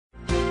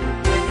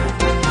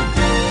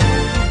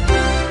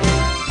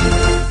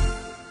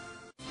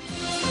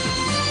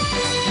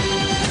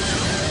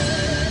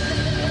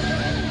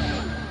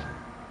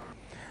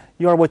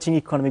You are watching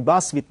Economic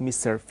Buzz with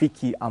Mr.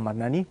 Vicky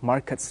Amarnani,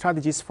 market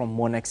strategist from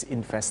Monex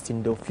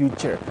Investindo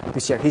Future, to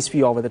share his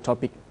view over the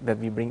topic that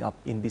we bring up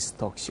in this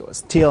talk show.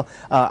 Still,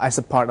 as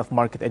a part of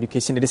market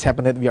education, it has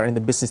happened that we are in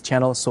the business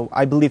channel, so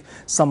I believe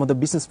some of the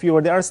business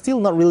viewers, they are still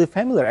not really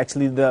familiar,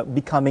 actually,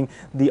 becoming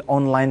the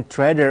online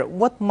trader.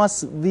 What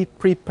must we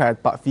prepare,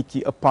 Pak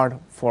Vicky, apart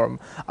from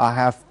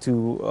have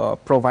to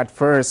provide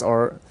first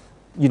or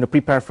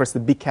prepare first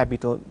the big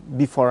capital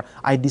before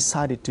I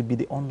decided to be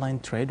the online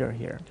trader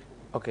here?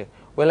 Okay.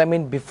 Well, I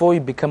mean, before you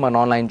become an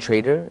online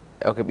trader,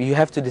 okay, you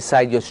have to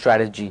decide your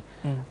strategy.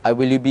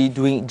 Will you be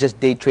doing just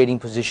day trading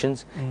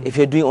positions? If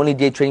you're doing only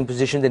day trading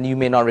positions, then you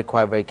may not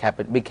require very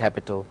big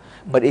capital.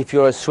 But if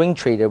you're a swing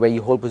trader where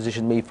you hold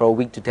position maybe for a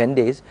week to 10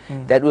 days,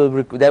 that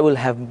will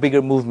have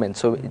bigger movement.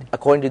 So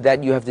according to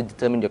that, you have to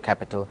determine your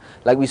capital.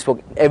 Like we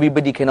spoke,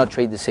 everybody cannot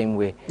trade the same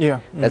way.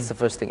 Yeah. That's the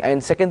first thing.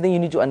 And second thing, you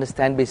need to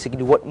understand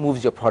basically what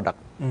moves your product.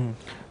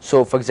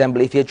 So for example,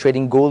 if you're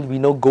trading gold, we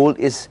know gold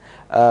is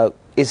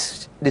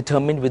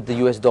determined with the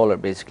US dollar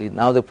basically.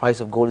 Now the price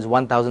of gold is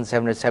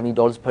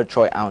 $1,770 per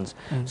troy ounce.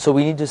 So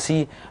we need to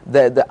see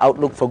the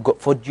outlook for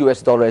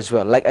US dollar as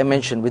well. Like I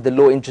mentioned, with the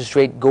low interest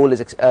rate, dollar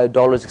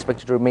is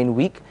expected to remain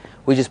weak,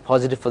 which is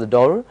positive for the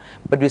dollar.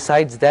 But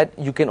besides that,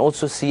 you can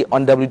also see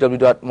on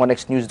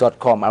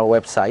www.monexnews.com, our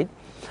website,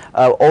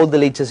 all the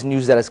latest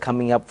news that is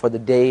coming up for the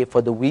day,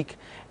 for the week,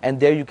 and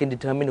there you can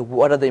determine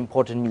what are the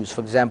important news.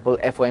 For example,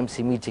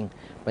 FOMC meeting,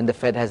 when the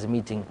Fed has a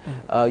meeting,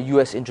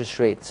 US interest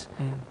rates,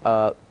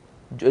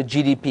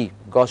 GDP,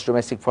 gross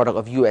domestic product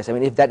of US. I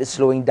mean, if that is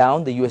slowing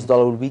down, the US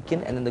dollar will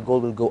weaken and then the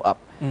gold will go up.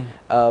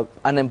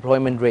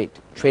 Unemployment rate,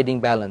 trading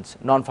balance,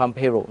 non-farm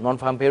payroll.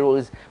 Non-farm payroll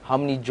is how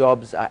many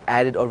jobs are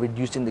added or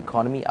reduced in the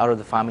economy out of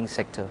the farming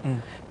sector.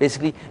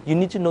 Basically, you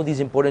need to know these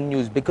important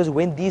news, because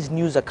when these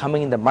news are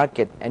coming in the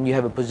market and you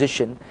have a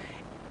position,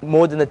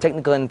 more than the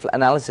technical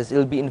analysis, it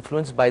will be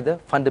influenced by the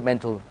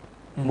fundamental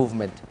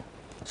movement.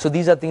 So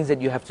these are things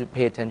that you have to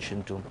pay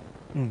attention to.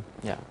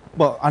 Yeah.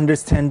 Well,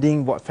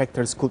 understanding what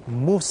factors could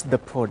move the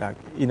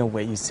product, in a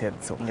way you said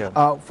so.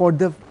 Yeah. For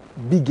the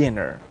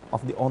beginner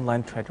of the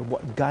online trader,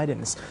 what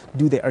guidance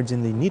do they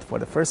urgently need for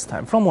the first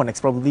time from Monex?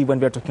 Probably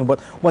when we are talking about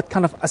what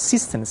kind of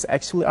assistance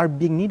actually are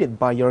being needed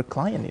by your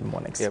client in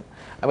Monex. Yep.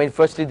 I mean,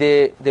 firstly,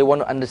 they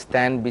want to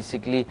understand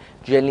basically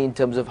generally in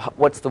terms of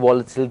what's the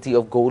volatility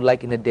of gold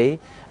like in a day.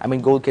 I mean,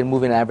 gold can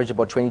move in average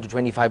about $20 to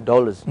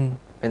 $25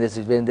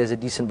 when there's a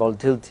decent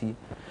volatility.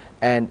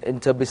 And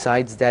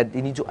besides that,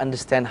 they need to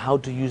understand how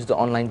to use the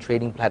online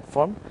trading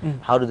platform.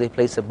 How do they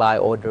place a buy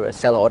order, a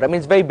sell order? I mean,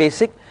 it's very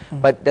basic,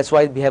 but that's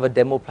why we have a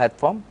demo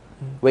platform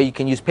where you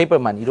can use paper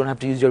money. You don't have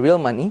to use your real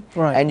money,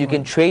 and you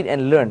can trade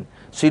and learn.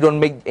 So you don't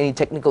make any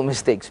technical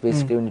mistakes,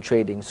 basically, when you're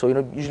trading. So,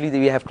 usually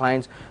we have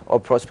clients or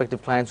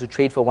prospective clients who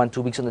trade for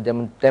 1-2 weeks on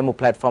the demo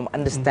platform,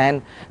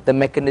 understand the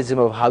mechanism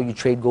of how you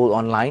trade gold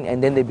online,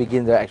 and then they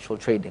begin their actual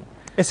trading.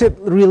 Is it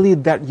really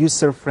that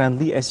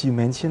user-friendly, as you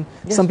mentioned?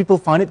 Yes. Some people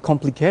find it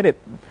complicated.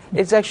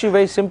 It's actually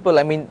very simple.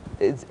 I mean,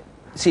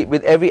 see,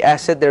 with every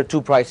asset, there are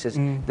two prices,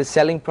 the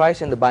selling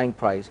price and the buying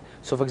price.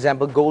 So, for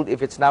example, gold,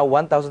 if it's now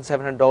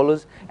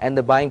 $1,700 and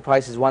the buying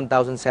price is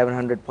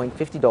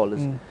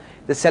 $1,750,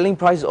 the selling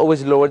price is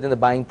always lower than the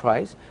buying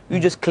price. You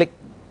just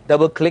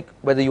double-click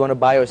whether you want to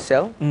buy or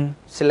sell,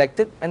 select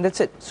it, and that's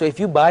it. So if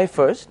you buy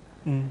first,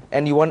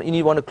 and you want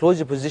to close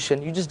your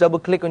position, you just double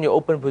click on your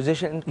open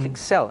position and click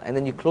sell, and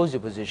then you close your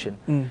position.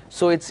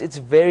 So it's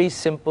very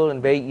simple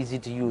and very easy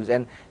to use,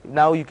 and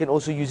now you can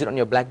also use it on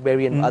your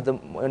BlackBerry and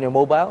on your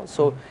mobile.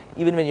 So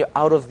even when you're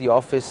out of the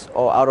office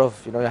or out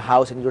of your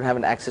house and you don't have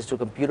an access to a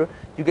computer,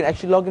 you can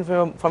actually log in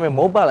from your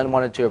mobile and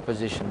monitor your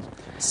positions.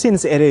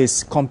 Since it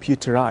is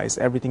computerized,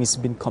 everything has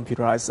been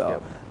computerized.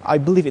 I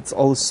believe it's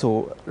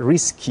also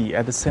risky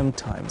at the same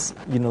time,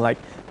 like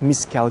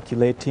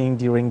miscalculating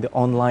during the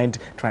online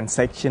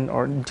transaction,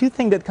 or do you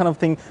think that kind of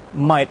thing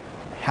might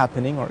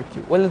happening? Or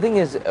well, the thing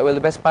is, the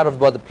best part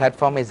about the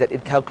platform is that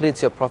it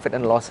calculates your profit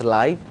and loss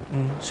live.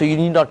 So you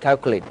need not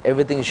calculate.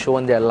 Everything is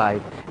shown there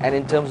live. And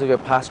in terms of your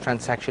past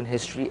transaction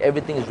history,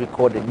 everything is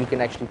recorded. You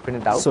can actually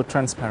print it out. So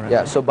transparent.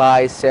 Yeah. So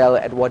buy, sell,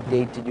 at what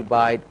date did you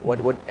buy it,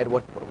 at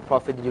what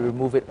profit did you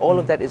remove it? All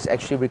of that is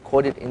actually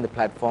recorded in the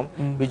platform,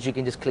 which you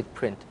can just click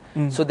print.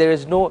 So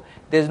there's no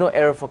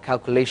error for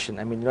calculation.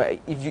 I mean,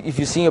 if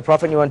you see your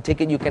profit and you want to take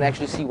it, you can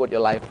actually see what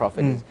your live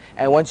profit is.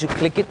 And once you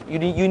click it, you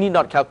need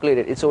not calculate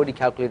it. It's already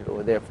calculated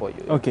over there for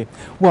you. Okay.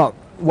 Well,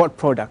 what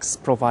products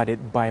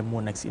provided by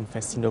Monex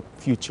Investindo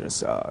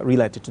Futures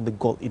related to the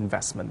gold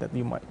investment that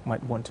you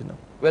might want to know?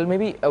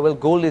 Well,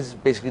 gold is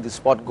basically the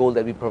spot gold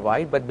that we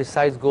provide, but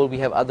besides gold, we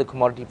have other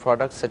commodity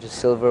products such as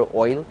silver,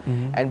 oil,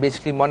 and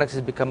basically Monex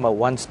has become a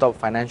one-stop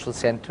financial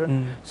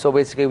center. So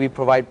basically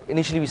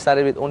initially we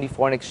started with only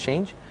foreign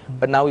exchange,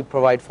 but now we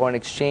provide foreign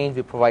exchange,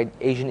 we provide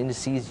Asian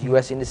indices,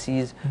 US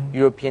indices,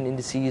 European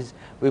indices,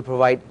 we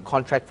provide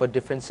contract for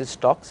differences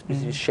stocks,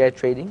 basically share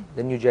trading,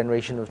 the new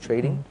generation of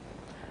trading.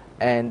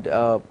 And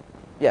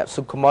Yeah,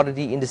 so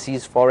commodity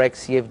indices,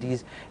 forex,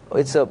 CFDs,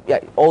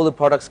 all the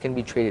products can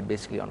be traded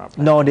basically on our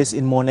platform. Nowadays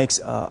in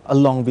Monex,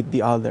 along with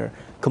the other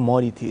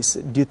commodities,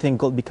 do you think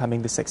gold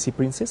becoming the sexy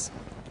princess?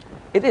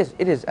 It is,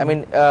 it is. I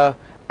mean,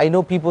 I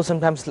know people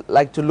sometimes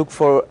like to look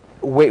for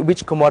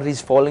which commodity is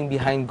falling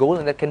behind gold,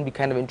 and that can be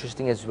kind of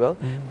interesting as well.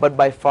 But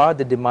by far,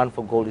 the demand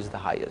for gold is the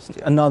highest.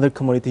 Yeah. Another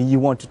commodity, you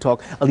want to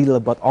talk a little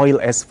about oil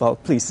as well.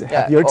 Please,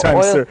 have your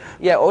time, sir.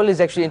 Yeah, oil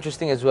is actually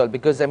interesting as well,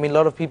 because I mean, a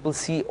lot of people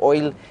see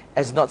oil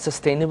as not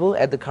sustainable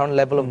at the current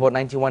level of about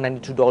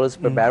 $91, $92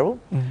 per barrel,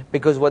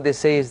 because what they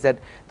say is that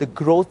the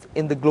growth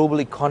in the global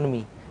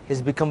economy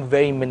has become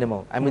very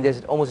minimal. I mean,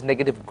 there's almost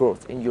negative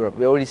growth in Europe.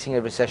 We're already seeing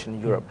a recession in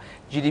Europe.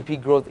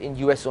 GDP growth in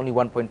US only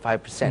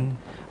 1.5%.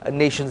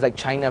 Nations like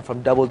China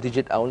from double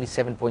digit are only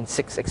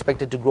 7.6,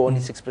 expected to grow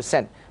only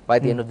 6% by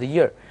the end of the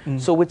year.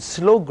 So with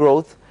slow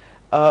growth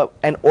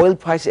and oil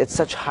price at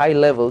such high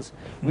levels,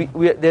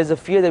 there's a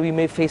fear that we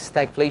may face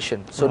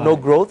stagflation. So no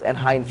growth and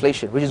high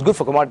inflation, which is good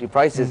for commodity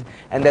prices.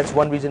 And that's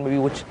one reason maybe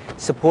which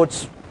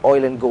supports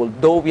oil and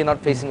gold, though we're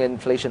not facing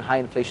inflation, high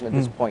inflation at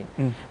this point.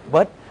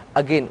 But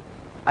again,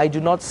 I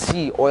do not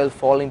see oil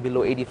falling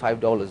below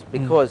 $85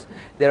 because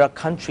there are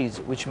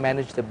countries which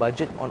manage the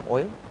budget on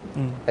oil,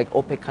 like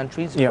OPEC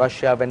countries,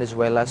 Russia,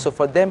 Venezuela. So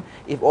for them,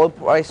 if oil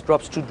price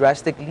drops too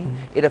drastically,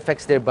 it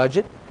affects their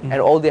budget,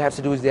 and all they have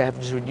to do is they have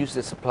to just reduce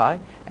the supply,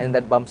 and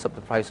that bumps up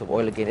the price of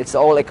oil again. It's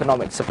all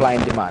economic, supply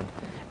and demand.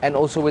 And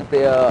also with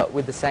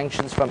the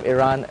sanctions from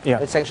Iran,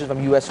 sanctions from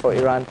US for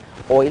Iran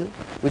oil,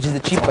 which is the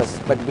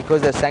cheapest, but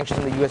because there are sanctions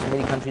in the US,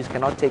 many countries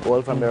cannot take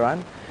oil from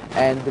Iran.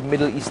 And the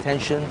Middle East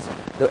tensions,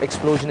 the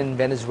explosion in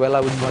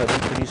Venezuela, which is one of the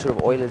producer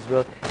of oil as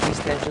well, these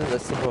tensions are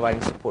still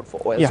providing support for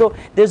oil. So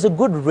there's a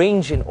good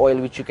range in oil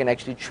which you can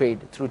actually trade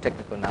through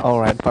technical analysis. All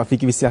right, but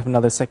Vicky, we still have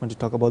another segment to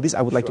talk about this.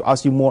 I would like to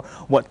ask you more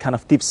what kind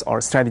of tips or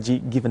strategy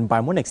given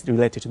by Monex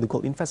related to the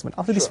gold investment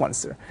after this one,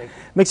 sir.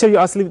 Make sure you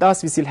are still with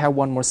us. We still have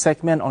one more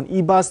segment on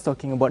eBus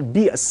talking about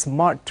be a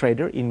smart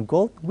trader in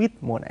gold with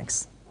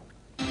Monex.